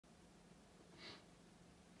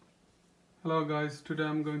Hello guys, today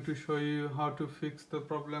I'm going to show you how to fix the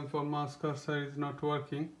problem for mouse cursor is not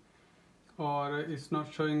working or it's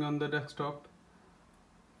not showing on the desktop.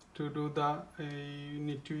 To do that, you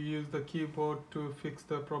need to use the keyboard to fix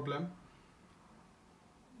the problem.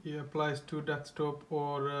 It applies to desktop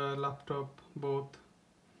or laptop both.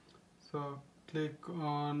 So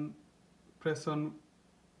press on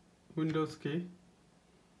Windows key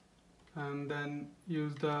and then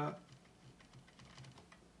use the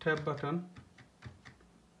tab button.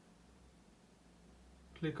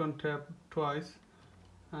 Click on tab twice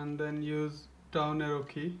and then use down arrow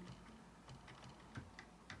key.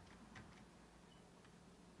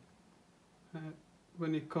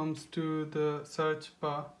 When it comes to the search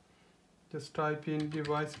bar, just type in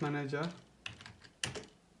device manager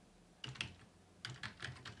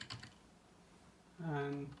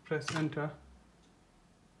and press enter.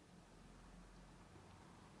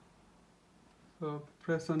 So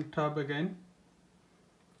press on tab again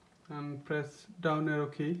and press down arrow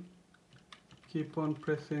key. Keep on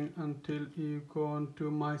pressing until you go on to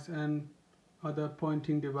mouse and other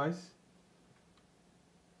pointing device.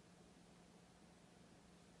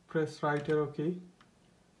 Press right arrow key,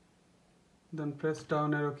 then press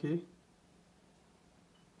down arrow key,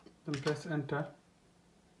 then press enter.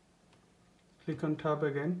 Click on tab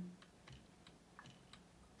again,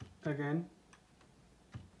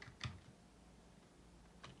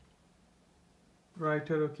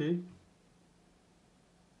 right arrow key,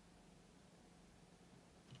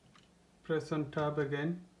 press on tab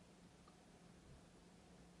again,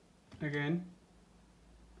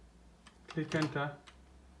 click enter.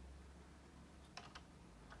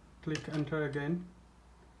 Click enter again.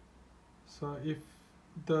 So if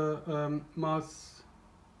the mouse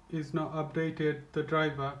is not updated, the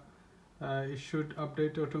driver, it should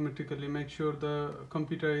update automatically. Make sure the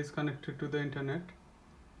computer is connected to the internet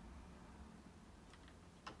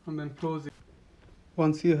and then close it.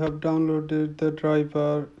 Once you have downloaded the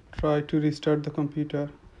driver, try to restart the computer.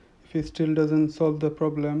 If it still doesn't solve the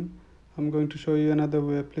problem, I'm going to show you another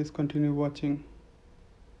way. Please continue watching.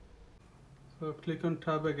 So click on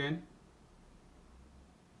tab again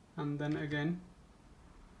and then again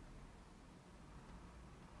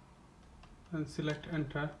and select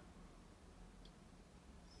enter.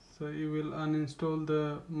 So you will uninstall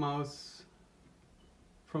the mouse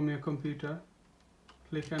from your computer.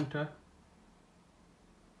 Click enter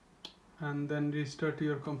and then restart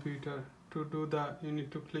your computer. To do that, you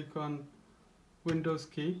need to click on Windows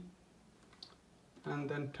key and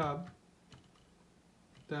then tab,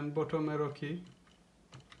 then bottom arrow key,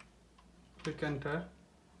 click enter,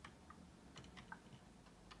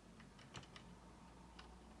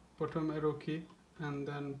 bottom arrow key and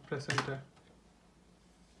then press enter.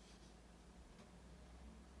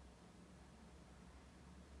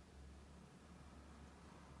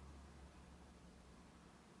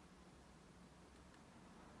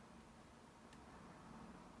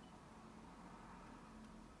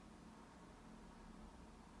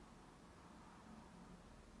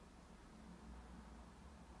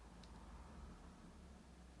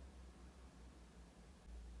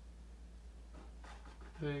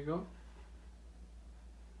 There you go.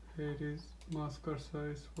 Here it is, mouse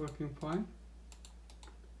cursor is working fine.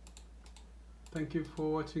 Thank you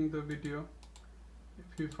for watching the video.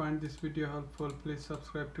 If you find this video helpful, please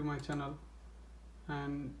subscribe to my channel,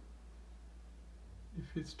 and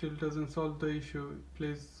if it still doesn't solve the issue,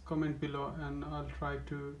 please comment below and I'll try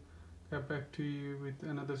to get back to you with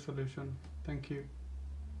another solution. Thank you.